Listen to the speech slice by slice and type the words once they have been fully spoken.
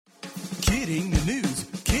Kidding the news,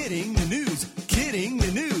 kidding the news, kidding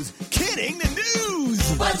the news, kidding the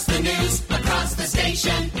news. What's the news across the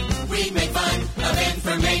station? We make fun of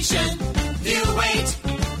information. You wait,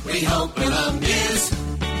 we hope we'll amuse.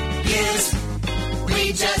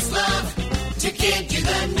 We just love to kid you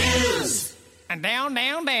the news. And down,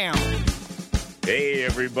 down, down. Hey,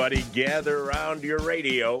 everybody, gather around your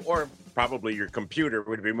radio, or probably your computer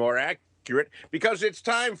would be more accurate, because it's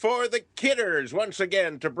time for the Kidders, once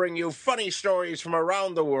again, to bring you funny stories from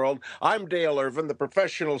around the world. I'm Dale Irvin, the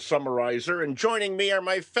professional summarizer, and joining me are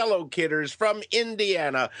my fellow Kidders from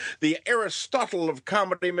Indiana, the Aristotle of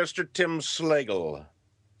comedy, Mr. Tim Slagle.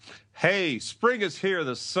 Hey, spring is here,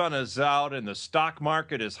 the sun is out, and the stock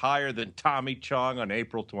market is higher than Tommy Chong on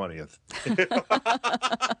April 20th.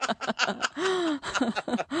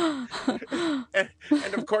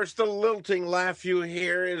 and of course, the lilting laugh you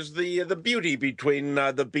hear is the beauty between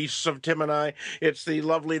the beasts of Tim and I. It's the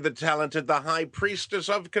lovely, the talented, the high priestess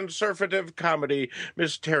of conservative comedy,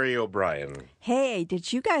 Miss Terry O'Brien. Hey,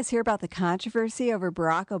 did you guys hear about the controversy over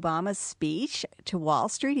Barack Obama's speech to Wall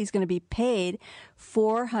Street? He's going to be paid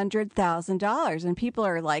 $400,000. And people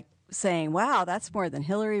are like saying, wow, that's more than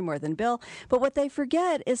Hillary, more than Bill. But what they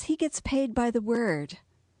forget is he gets paid by the word.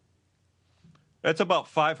 That's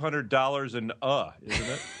about $500 an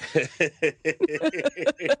isn't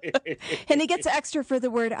it? And he gets extra for the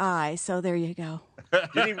word I, so there you go.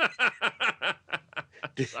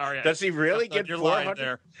 Does he really get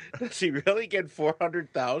 400? Does he really get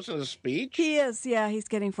 400,000 a speech? He is, yeah. He's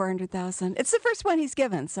getting 400,000. It's the first one he's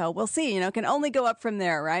given, so we'll see. It can only go up from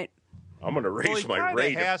there, right? I'm going to raise my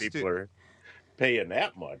rate if people are paying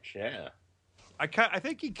that much. Yeah, I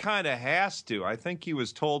think he kind of has to. I think he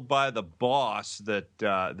was told by the boss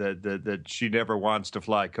that she never wants to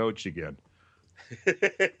fly coach again.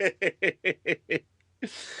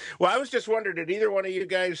 Well, I was just wondering, did either one of you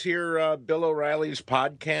guys hear Bill O'Reilly's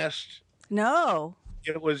podcast? No.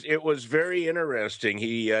 It was very interesting.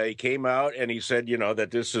 He came out and he said, that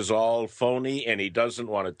this is all phony and he doesn't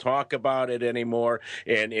want to talk about it anymore.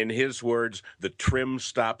 And in his words, the trim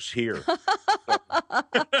stops here.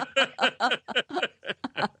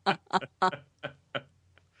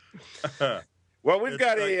 Well, we've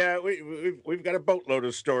got a boatload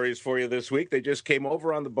of stories for you this week. They just came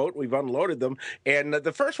over on the boat. We've unloaded them. And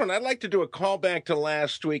the first one, I'd like to do a callback to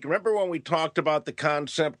last week. Remember when we talked about the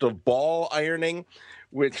concept of ball ironing,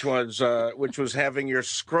 which was having your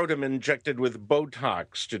scrotum injected with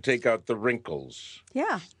Botox to take out the wrinkles?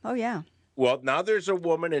 Yeah. Oh, yeah. Well, now there's a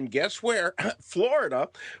woman in, guess where, Florida,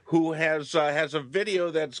 who has a video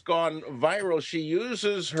that's gone viral. She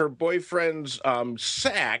uses her boyfriend's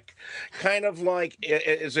sack kind of like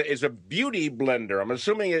is a beauty blender. I'm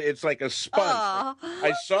assuming it's like a sponge.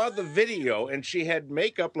 I saw the video, and she had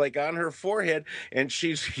makeup like on her forehead, and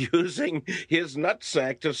she's using his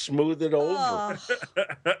nutsack to smooth it over.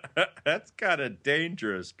 That's kind of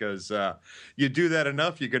dangerous because you do that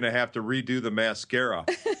enough, you're going to have to redo the mascara.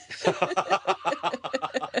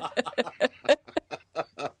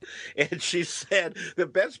 And she said the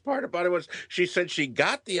best part about it was she said she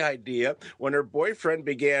got the idea when her boyfriend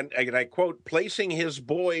began, and I quote, placing his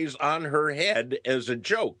boys on her head as a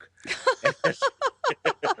joke. Have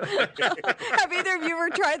either of you ever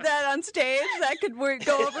tried that on stage? That could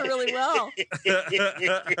go over really well. Hey,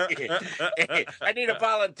 I need a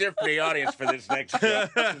volunteer for the audience for this next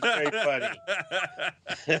joke. This is very funny.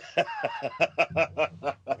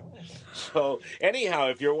 So anyhow,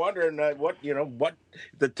 if you're wondering what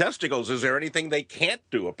the testicles, is there anything they can't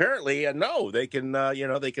do? Apparently, no. They can they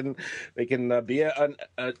can be a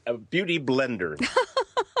beauty blender.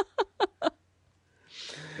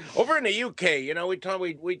 Over in the UK,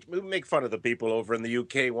 we make fun of the people over in the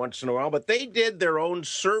UK once in a while, but they did their own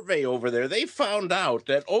survey over there. They found out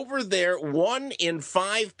that over there, 1 in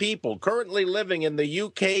 5 people currently living in the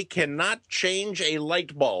UK cannot change a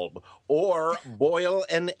light bulb or boil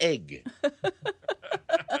an egg.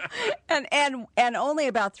 And only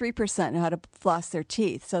about 3% know how to floss their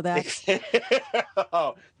teeth. So that's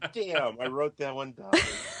oh, damn! I wrote that one down.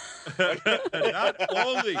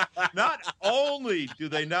 Not only do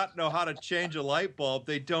they not know how to change a light bulb,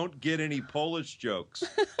 they don't get any Polish jokes.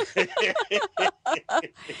 What do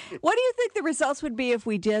you think the results would be if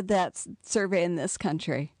we did that survey in this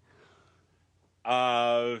country?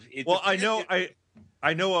 I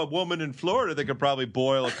know a woman in Florida that could probably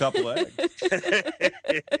boil a couple eggs.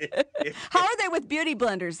 How are they with beauty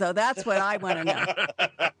blenders, though? That's what I want to know.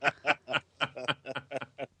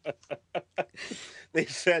 They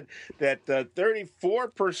said that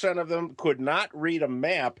 34% of them could not read a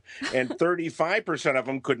map, and 35% of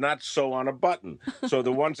them could not sew on a button. So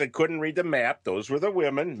the ones that couldn't read the map, those were the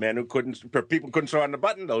women. People couldn't sew on the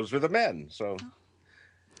button, those were the men. So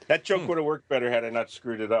that joke would have worked better had I not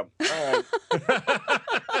screwed it up. All right.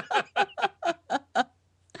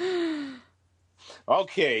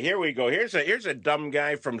 Okay, here we go. Here's a dumb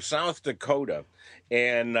guy from South Dakota,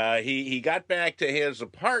 and he got back to his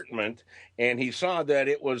apartment, and he saw that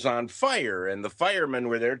it was on fire, and the firemen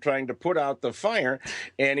were there trying to put out the fire,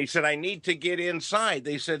 and he said, "I need to get inside."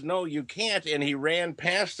 They said, "No, you can't," and he ran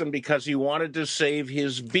past them because he wanted to save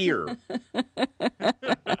his beer.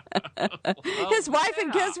 His wife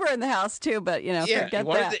and kids were in the house too, but forget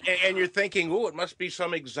that. And you're thinking, "Oh, it must be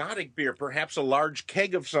some exotic beer, perhaps a large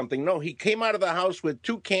keg of something." No, he came out of the house with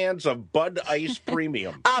 2 cans of Bud Ice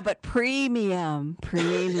Premium. But premium.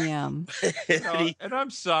 And I'm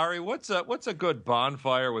sorry, what's a good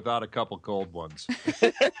bonfire without a couple cold ones?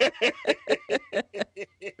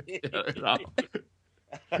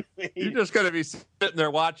 You're just going to be sitting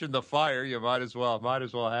there watching the fire. You might as well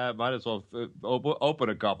open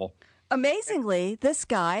a couple. Amazingly, this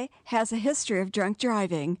guy has a history of drunk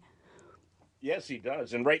driving. Yes, he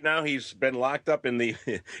does. And right now he's been locked up in the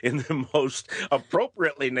most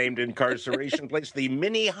appropriately named incarceration place, the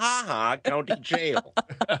Minnehaha County Jail.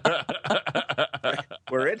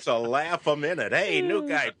 Where it's a laugh a minute. Hey, new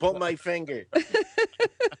guy, pull my finger.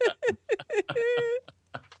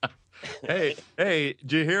 Hey,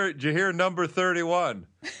 did you hear number 31?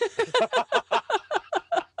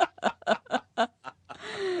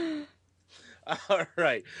 All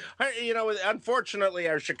right. Unfortunately,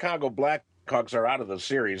 our Chicago Blackhawks are out of the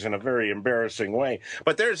series in a very embarrassing way.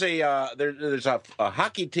 But there's a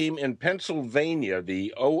hockey team in Pennsylvania,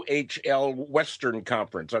 the OHL Western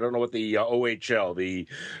Conference. I don't know what the OHL, the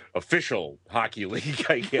official hockey league,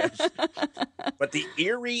 I guess. But the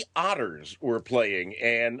Erie Otters were playing,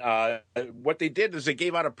 and what they did is they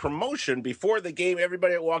gave out a promotion before the game.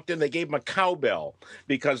 Everybody that walked in, they gave them a cowbell,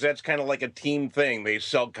 because that's kind of like a team thing. They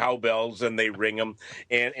sell cowbells and they ring them.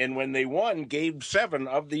 And when they won Game 7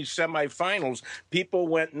 of these semifinals, people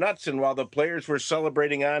went nuts, and while the players were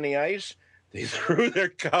celebrating on the ice, they threw their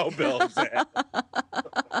cowbells at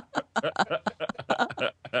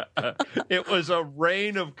It was a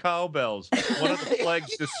rain of cowbells. One of the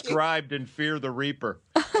plagues described in Fear the Reaper.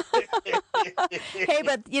 Hey,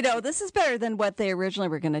 but this is better than what they originally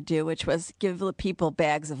were going to do, which was give the people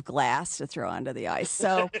bags of glass to throw onto the ice.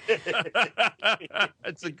 So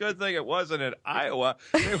it's a good thing it wasn't in Iowa.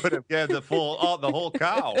 They would have had the whole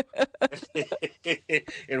cow.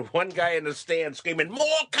 And one guy in the stand screaming, "More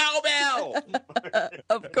cowbell!"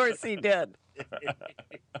 Of course he did.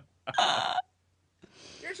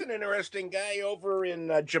 Here's an interesting guy over in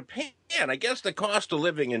Japan. I guess the cost of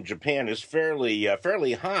living in Japan is fairly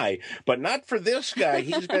high, but not for this guy.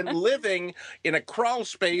 He's been living in a crawl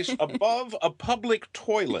space above a public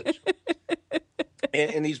toilet.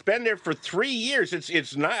 And he's been there for 3 years.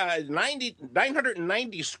 It's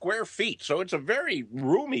 990 square feet, so it's a very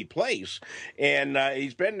roomy place. And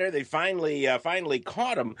he's been there. They finally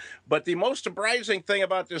caught him. But the most surprising thing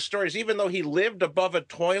about this story is, even though he lived above a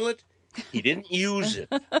toilet, he didn't use it.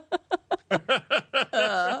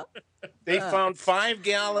 They found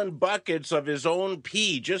 5-gallon buckets of his own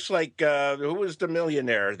pee, just like who was the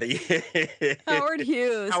millionaire? Howard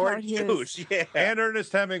Hughes. Howard Hughes, yeah. And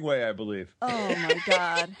Ernest Hemingway, I believe. Oh, my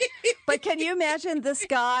God. But can you imagine this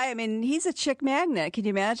guy? I mean, he's a chick magnet. Can you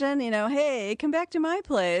imagine? Hey, come back to my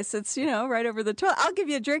place. It's, right over the toilet. I'll give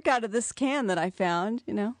you a drink out of this can that I found,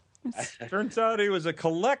 Turns out he was a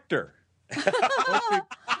collector.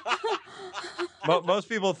 Most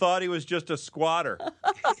people thought he was just a squatter,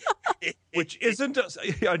 which isn't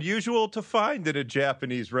unusual to find in a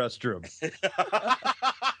Japanese restroom. It's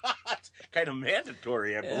kind of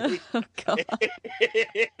mandatory, I believe. Oh,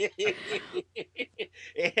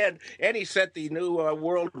 and he set the new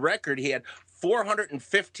world record. He had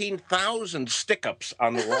 415,000 stick-ups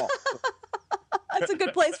on the wall. That's a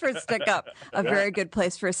good place for a stick-up. A very good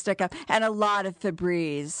place for a stick-up. And a lot of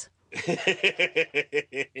Febreze.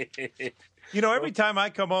 Every time I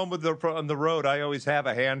come home on the road, I always have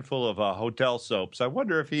a handful of hotel soaps. I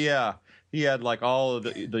wonder if he had like all of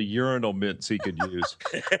the urinal mints he could use.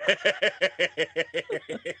 I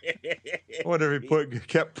wonder if he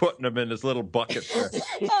kept putting them in his little bucket there.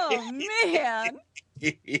 Oh, man.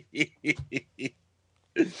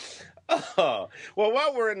 Well,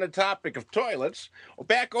 while we're in the topic of toilets,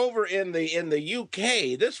 back over in the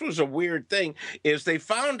UK, this was a weird thing, is they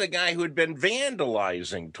found a guy who had been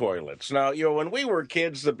vandalizing toilets. Now, when we were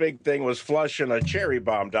kids, the big thing was flushing a cherry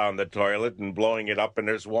bomb down the toilet and blowing it up and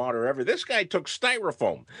there's water everywhere. This guy took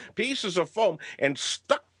styrofoam, pieces of foam, and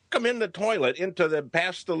stuck them in the toilet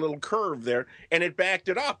past the little curve there, and it backed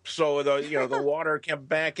it up. So the water kept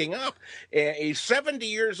backing up. And he's 70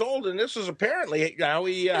 years old, and this is apparently how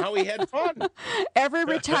he had fun. Every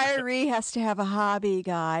retiree has to have a hobby,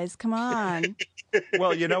 guys. Come on.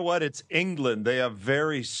 Well, you know what? It's England. They have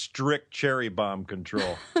very strict cherry bomb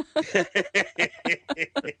control.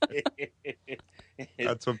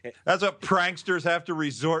 That's what pranksters have to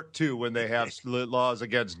resort to when they have laws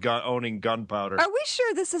against owning gunpowder. Are we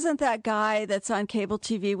sure this isn't that guy that's on cable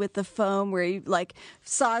TV with the foam where he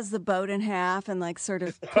saws the boat in half and sort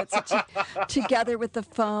of puts it together with the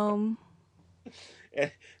foam?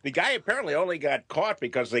 The guy apparently only got caught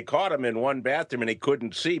because they caught him in one bathroom and he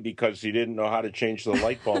couldn't see because he didn't know how to change the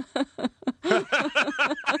light bulb.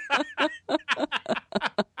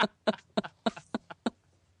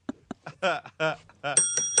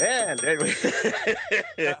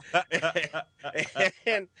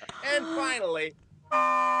 And finally,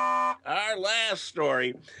 our last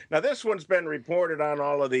story. Now, this one's been reported on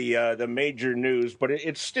all of the major news, but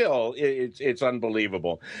it's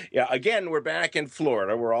unbelievable. Yeah, again, we're back in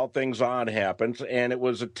Florida, where All Things Odd happens, and it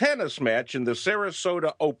was a tennis match in the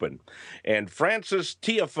Sarasota Open, and Frances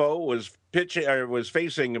Tiafoe was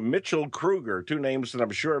facing Mitchell Kruger, two names that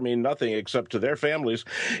I'm sure mean nothing except to their families.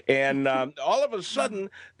 And all of a sudden,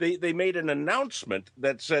 they made an announcement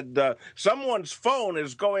that said someone's phone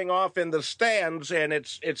is going off in the stands, and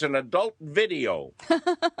it's an adult video.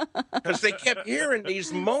 Because they kept hearing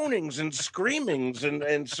these moanings and screamings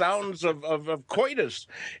and sounds of coitus.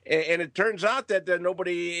 And it turns out that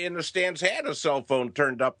nobody in the stands had a cell phone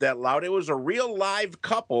turned up that loud. It was a real live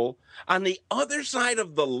couple on the other side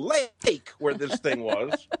of the lake where this thing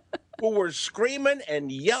was, who were screaming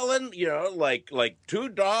and yelling, like two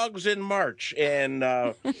dogs in March. And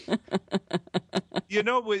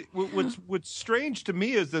what's strange to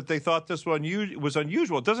me is that they thought this one was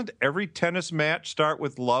unusual. Doesn't every tennis match start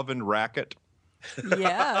with love and racket?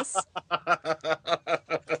 Yes.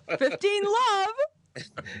 15 love.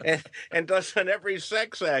 And doesn't every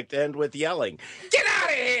sex act end with yelling? Get out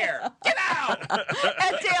of here! Get out!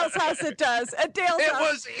 At Dale's house it does. At Dale's house. It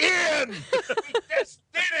was in! We just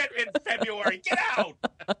did it in February! Get out!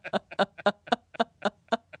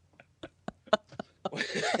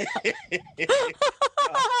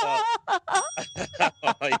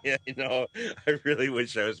 Oh, yeah, I really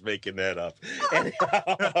wish I was making that up.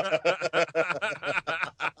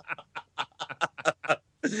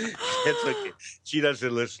 It's okay. She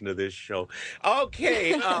doesn't listen to this show.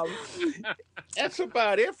 Okay, that's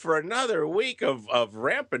about it for another week of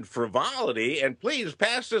rampant frivolity. And please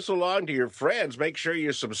pass this along to your friends. Make sure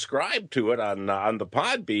you subscribe to it on the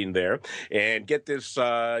Podbean there, and get this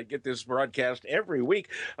broadcast every week.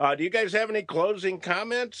 Do you guys have any closing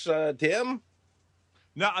comments, Tim?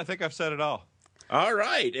 No, I think I've said it all. All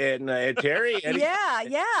right. And Terry? Yeah.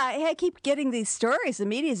 I keep getting these stories. The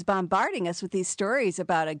media is bombarding us with these stories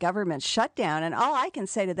about a government shutdown. And all I can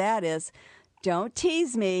say to that is, don't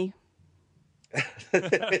tease me.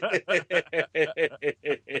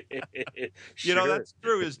 Sure. That's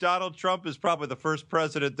true. Donald Trump is probably the first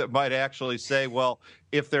president that might actually say, well,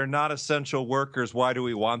 if they're not essential workers, why do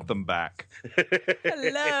we want them back?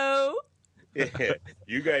 Hello. Yeah,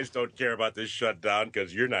 you guys don't care about this shutdown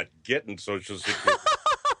because you're not getting Social Security.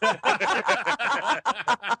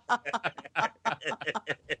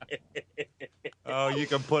 Oh, you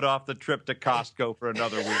can put off the trip to Costco for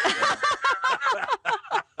another week.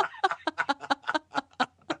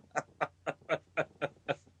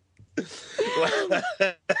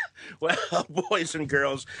 Well, boys and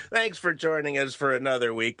girls, thanks for joining us for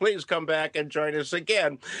another week. Please come back and join us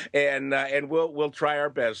again, and we'll try our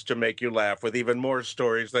best to make you laugh with even more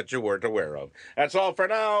stories that you weren't aware of. That's all for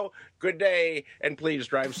now. Good day, and please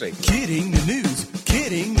drive safe. Kidding the news,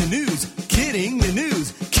 kidding the news, kidding the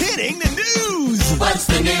news, kidding the news. What's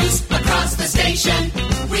the news across the station?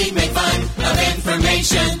 We make fun of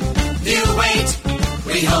information. You wait,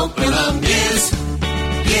 we hope we'll amuse.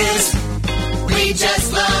 We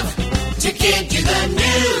just love to kid you the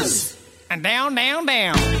news. And down, down,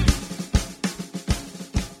 down.